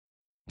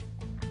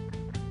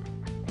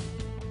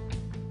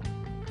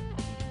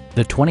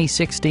The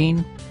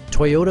 2016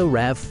 Toyota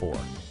RAV4.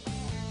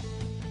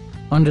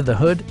 Under the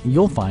hood,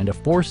 you'll find a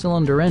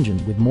 4-cylinder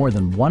engine with more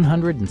than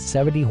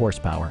 170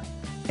 horsepower.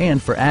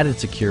 And for added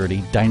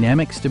security,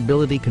 dynamic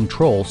stability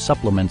control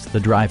supplements the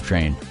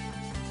drivetrain.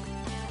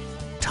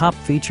 Top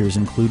features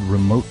include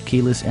remote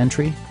keyless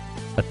entry,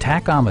 a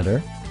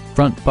tachometer,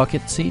 front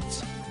bucket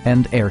seats,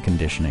 and air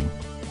conditioning.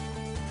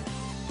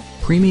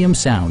 Premium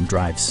sound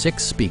drives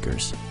 6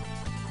 speakers,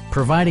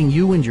 providing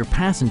you and your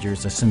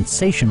passengers a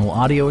sensational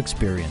audio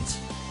experience.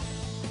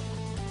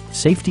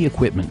 Safety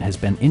equipment has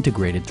been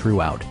integrated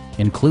throughout,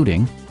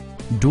 including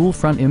dual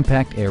front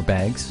impact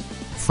airbags,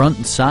 front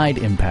and side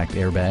impact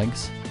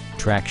airbags,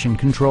 traction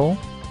control,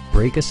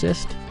 brake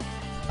assist,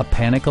 a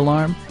panic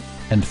alarm,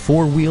 and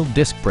 4-wheel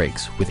disc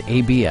brakes with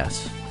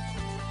ABS.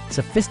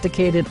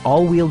 Sophisticated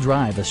all-wheel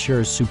drive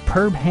assures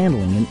superb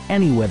handling in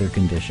any weather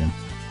condition.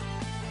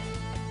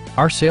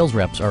 Our sales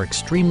reps are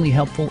extremely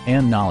helpful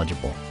and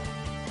knowledgeable.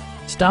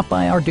 Stop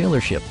by our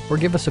dealership or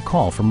give us a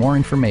call for more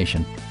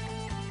information.